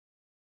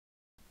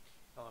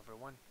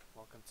everyone,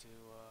 welcome to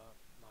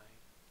my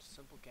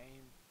simple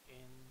game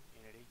in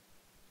Unity.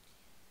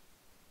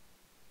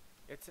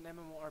 It's an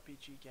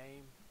MMORPG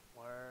game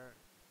where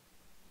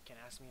you can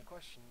ask me a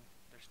question.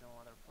 There's no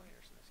other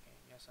players in this game.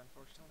 Yes,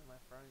 unfortunately my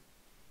friend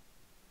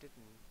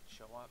didn't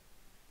show up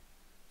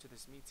to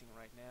this meeting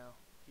right now.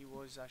 He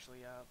was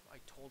actually, I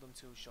told him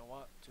to show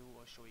up to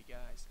show you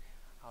guys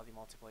how the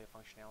multiplayer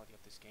functionality of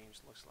this game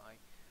looks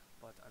like,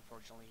 but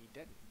unfortunately he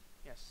didn't.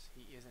 Yes,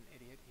 he is an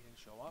idiot, he didn't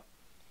show up,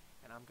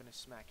 and I'm gonna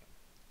smack him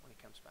when he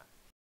comes back.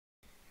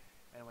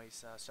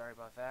 Anyways, sorry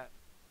about that.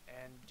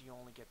 And you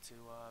only get to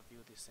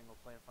view the single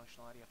player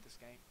functionality of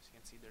this game. As you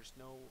can see, there's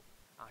no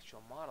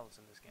actual models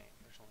in this game.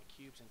 There's only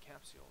cubes and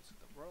capsules.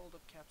 The world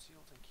of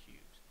capsules and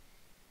cubes.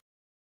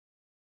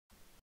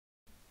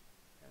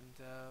 And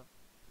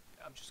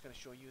I'm just going to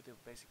show you the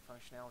basic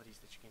functionalities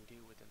that you can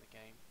do within the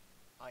game.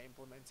 I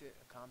implemented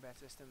a combat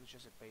system, which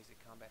is a basic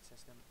combat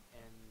system,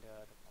 and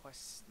the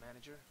quest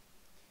manager,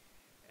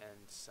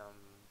 and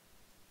some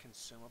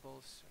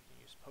consumables. So you can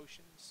use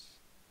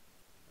potions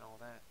and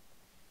all that.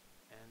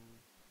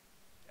 And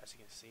as you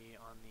can see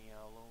on the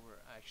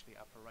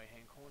upper right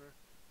hand corner,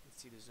 you can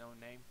see the zone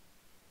name,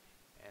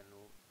 and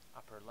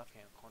upper left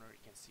hand corner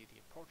you can see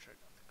the portrait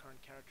of the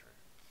current character.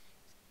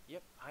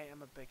 Yep, I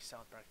am a big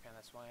South Park fan,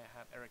 that's why I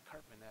have Eric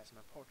Cartman as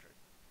my portrait.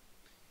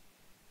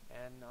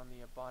 And on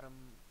the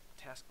bottom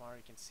taskbar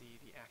you can see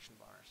the action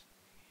bars.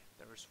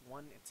 There is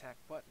one attack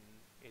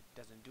button. It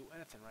doesn't do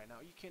anything right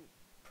now. You can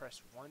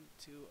press 1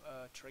 to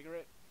trigger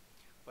it,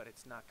 but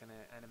it's not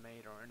gonna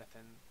animate or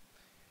anything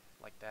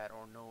like that,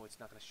 or no, it's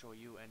not going to show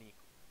you any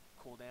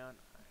cooldown.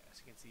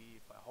 As you can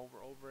see, if I hover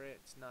over it,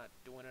 it's not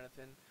doing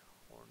anything,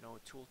 or no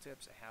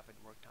tooltips. I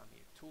haven't worked on the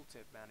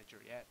tooltip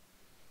manager yet.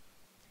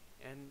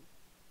 And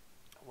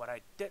what I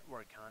did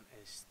work on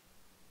is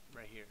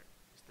right here,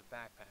 is the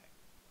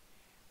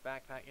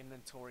backpack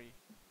inventory,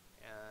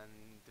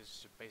 and this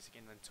is a basic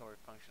inventory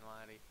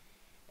functionality.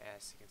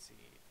 As you can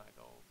see, if I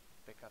go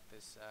pick up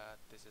this,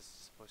 this is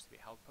supposed to be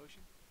a health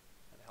potion,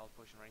 and the health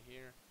potion right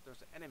here.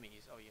 Those are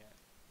enemies. Oh yeah,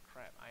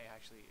 crap, I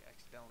actually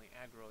accidentally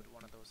aggroed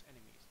one of those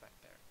enemies back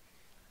there.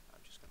 I'm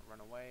just gonna run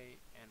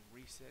away and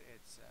reset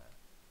its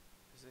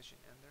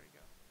position, and there you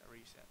go, it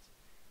resets.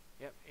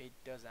 Yep, it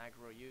does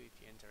aggro you if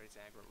you enter its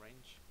aggro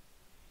range.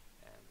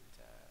 And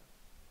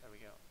there we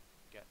go,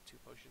 got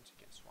 2 potions, you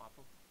can swap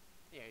them.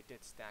 Yeah, it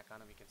did stack on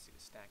them, you can see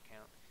the stack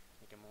count.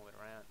 You can move it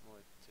around,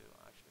 move it to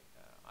actually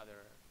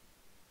other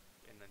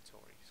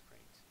inventory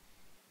screens.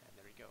 And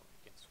there you go,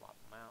 you can swap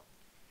them out.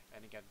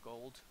 And you got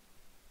gold,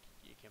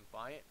 you can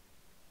buy it.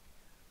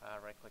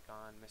 Right click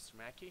on Mr.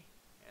 Mackey,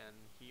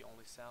 and he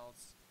only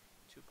sells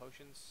 2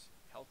 potions,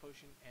 health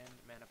potion and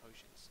mana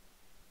potions.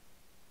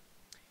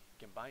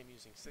 You can buy him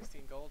using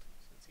 16 gold.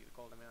 As you can see, the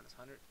gold amount is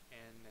 100,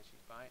 and as you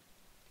buy it,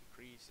 it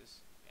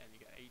decreases, and you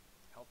got 8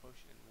 health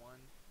potion and 1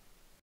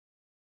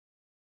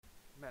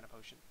 mana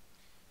potion.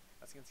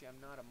 As you can see,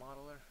 I'm not a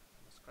modeler,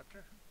 I'm a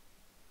scripter.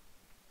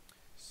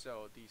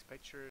 So these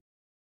pictures,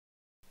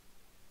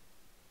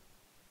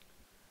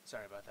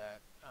 sorry about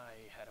that,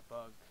 I had a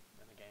bug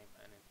in the game,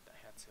 and I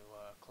had to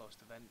close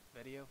the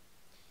video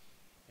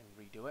and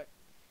redo it.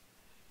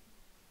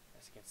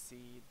 As you can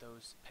see,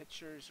 those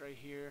pictures right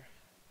here,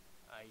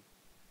 I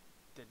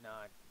did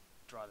not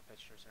draw the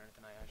pictures or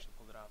anything. I actually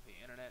pulled it off the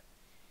internet,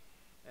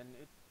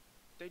 and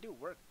they do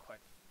work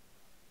quite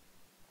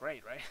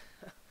great, right?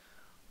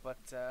 But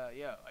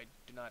yeah, I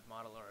do not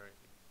model, or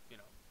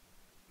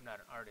I'm not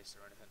an artist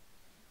or anything.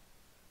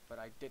 But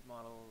I did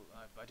model,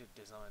 I did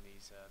design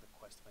these the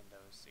quest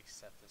windows,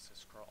 except this is a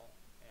scroll,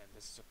 and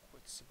this is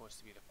it's supposed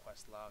to be the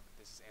quest log.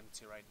 This is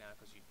empty right now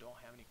because you don't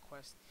have any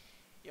quest.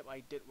 Yep, I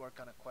did work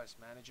on a quest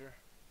manager.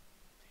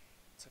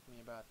 It took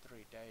me about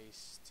 3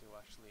 days to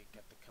actually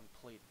get the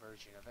complete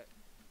version of it.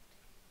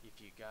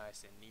 If you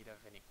guys in need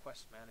of any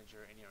quest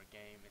manager in your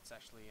game, it's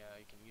actually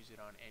you can use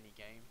it on any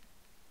game.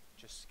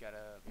 Just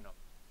gotta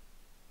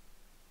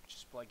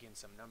just plug in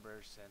some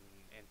numbers and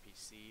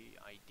NPC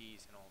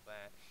IDs and all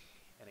that,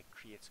 and it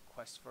creates a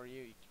quest for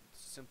you. It's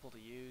simple to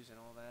use and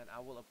all that. I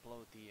will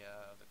upload the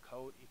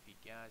code if you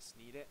guys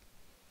need it.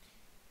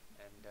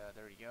 And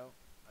there you go.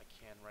 I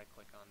can right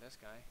click on this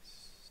guy,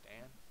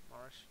 Stan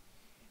Marsh,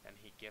 and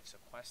he gives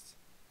a quest,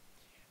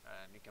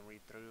 and you can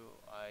read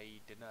through. I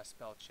did not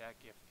spell check.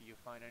 If you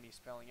find any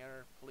spelling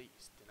error,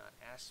 please do not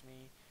ask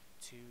me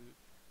to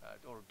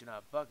or do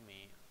not bug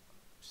me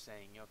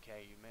saying,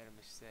 okay, you made a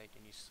mistake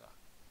and you suck.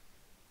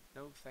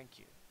 No, thank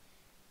you.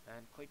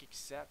 And click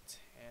accept,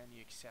 and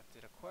you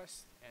accepted a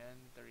quest,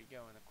 and there you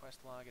go. In the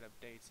quest log it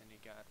updates, and you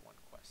got 1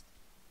 quest.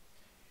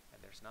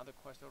 And there's another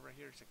quest over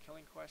here. It's a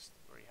killing quest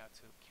where you have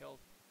to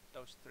kill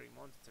those 3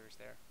 monsters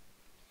there,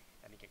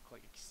 and you can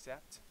click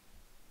accept,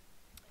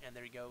 and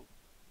there you go.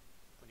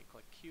 When you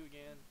click Q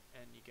again,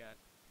 and you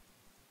got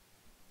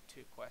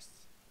 2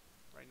 quests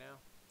right now.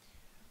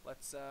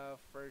 Let's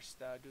first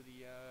do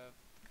the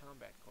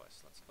combat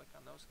quest. Let's click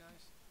on those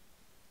guys.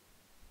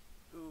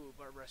 Ooh,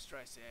 Barbara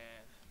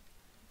Streisand.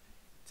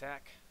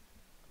 Attack.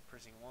 I'm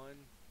pressing 1,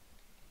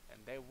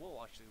 and they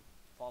will actually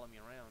follow me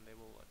around. They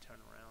will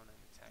turn around and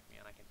attack me,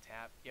 and I can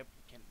Yep,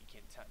 you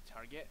can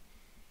target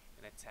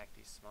and attack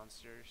these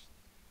monsters.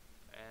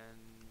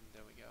 And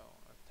there we go,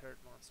 a third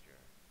monster.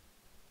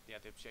 Yeah,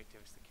 the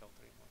objective is to kill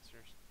 3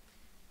 monsters.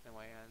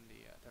 Anyway, and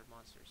the third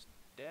monster is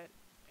dead.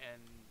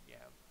 And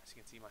yeah, as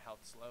you can see, my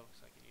health is low,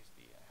 so I can use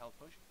the health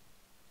potion.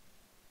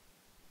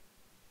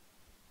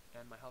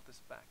 And my health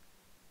is back.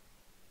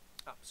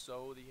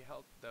 So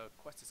the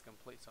quest is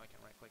complete, so I can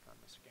right click on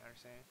Mr.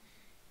 Garrison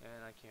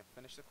and I can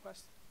finish the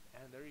quest.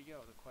 And there you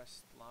go, the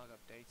quest log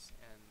updates,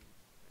 and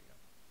there you go.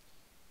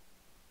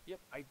 Yep,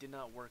 I did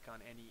not work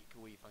on any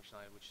GUI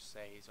functionality which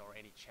says, or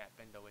any chat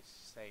window which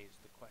says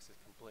the quest is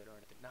complete or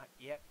anything. Not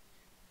yet,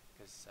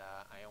 because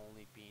I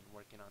only been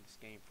working on this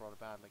game for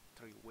about like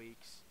 3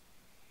 weeks.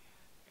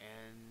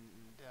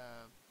 And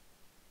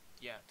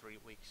yeah, 3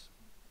 weeks.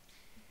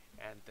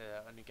 And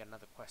you get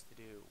another quest to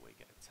do. We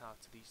get to talk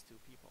to these 2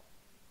 people,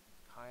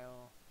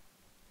 Kyle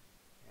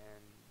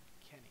and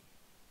Kenny.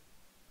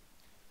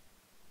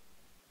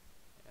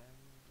 And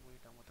we're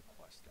done with the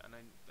quest. And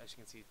as you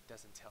can see, it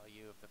doesn't tell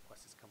you if the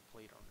quest is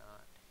complete or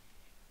not,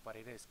 but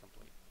it is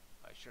complete,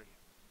 I assure you.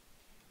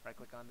 Right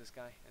click on this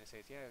guy and it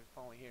says, yeah,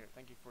 finally here,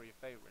 thank you for your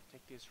favor,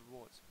 take these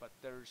rewards. But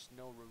there's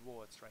no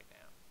rewards right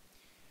now,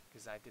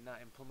 because I did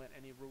not implement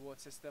any reward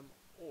system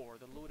or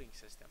the looting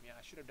system. Yeah,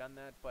 I should have done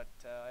that, but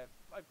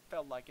I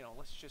felt like, you know,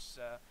 let's just,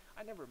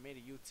 I never made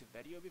a YouTube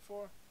video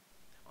before.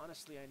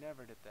 Honestly, I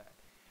never did that.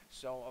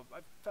 So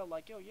I felt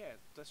like, oh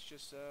yeah, let's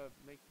just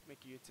make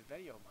a YouTube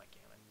video of my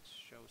game and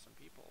show some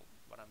people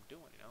what I'm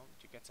doing, you know,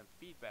 to get some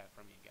feedback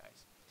from you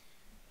guys.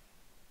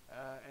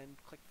 And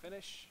click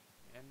finish,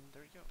 and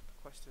there you go.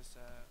 The quest is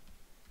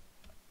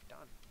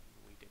done.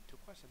 We did 2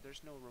 quests, and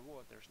there's no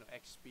reward. There's no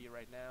XP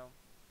right now.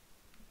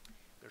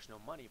 There's no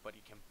money, but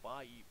you can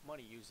buy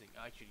money using,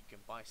 actually you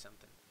can buy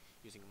something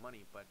using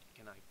money, but you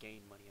cannot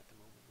gain money at the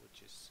moment,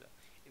 which is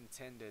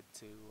intended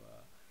to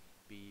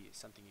be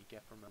something you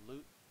get from a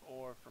loot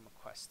or from a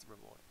quest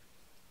reward.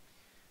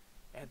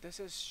 And this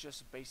is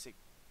just a basic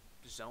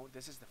zone.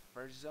 This is the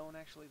first zone,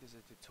 actually. This is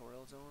a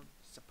tutorial zone.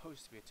 It's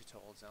supposed to be a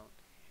tutorial zone.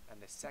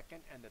 And the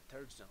second and the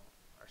third zone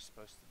are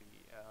supposed to be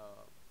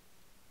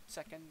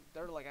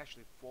there are like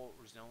actually 4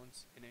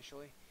 zones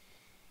initially.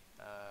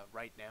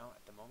 Right now,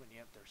 at the moment,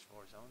 yep, there's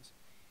 4 zones.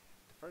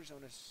 The first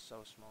zone is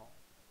so small,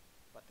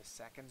 but the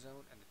second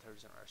zone and the third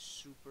zone are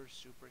super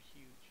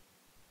huge.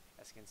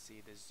 As you can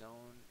see, the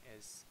zone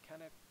is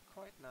kind of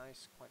quite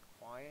nice, quite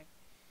quiet,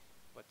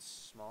 but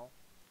small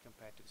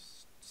compared to the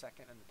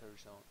second and the third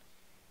zone.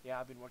 Yeah,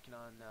 I've been working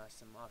on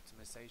some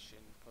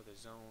optimization for the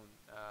zone,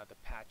 the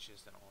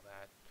patches and all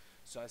that.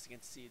 So as you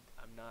can see,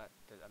 I'm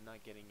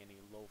not getting any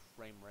low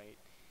frame rate,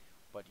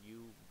 but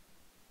you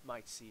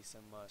might see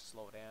some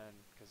slowdown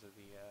because I'm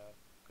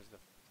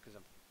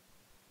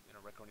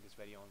recording this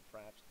video on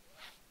fraps.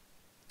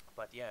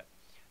 But yeah,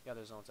 the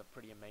other zones are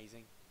pretty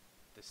amazing.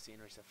 The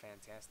sceneries are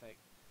fantastic.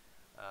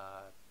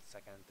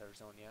 Second and third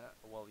zone, yeah.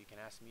 Well, you can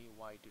ask me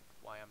why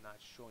I'm not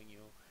showing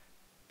you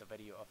the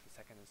video of the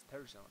second and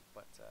third zone,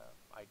 but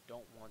I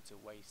don't want to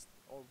waste,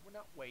 or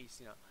not waste,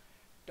 you know,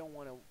 don't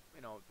want to,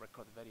 you know,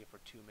 record the video for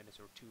 2 minutes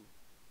or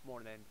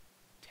more than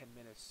 10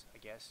 minutes, I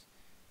guess,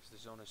 because the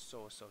zone is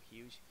so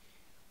huge.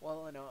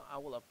 Well, you know, I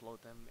will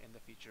upload them in the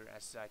future.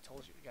 As I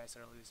told you guys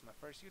earlier, this is my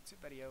first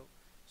YouTube video,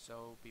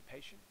 so be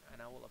patient,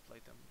 and I will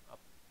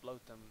upload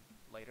them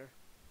later.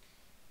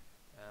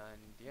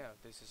 And yeah,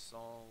 this is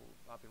all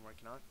I've been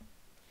working on.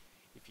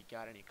 If you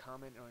got any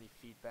comment or any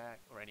feedback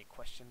or any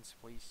questions,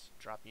 please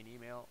drop me an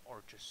email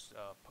or just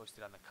post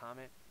it on the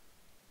comment.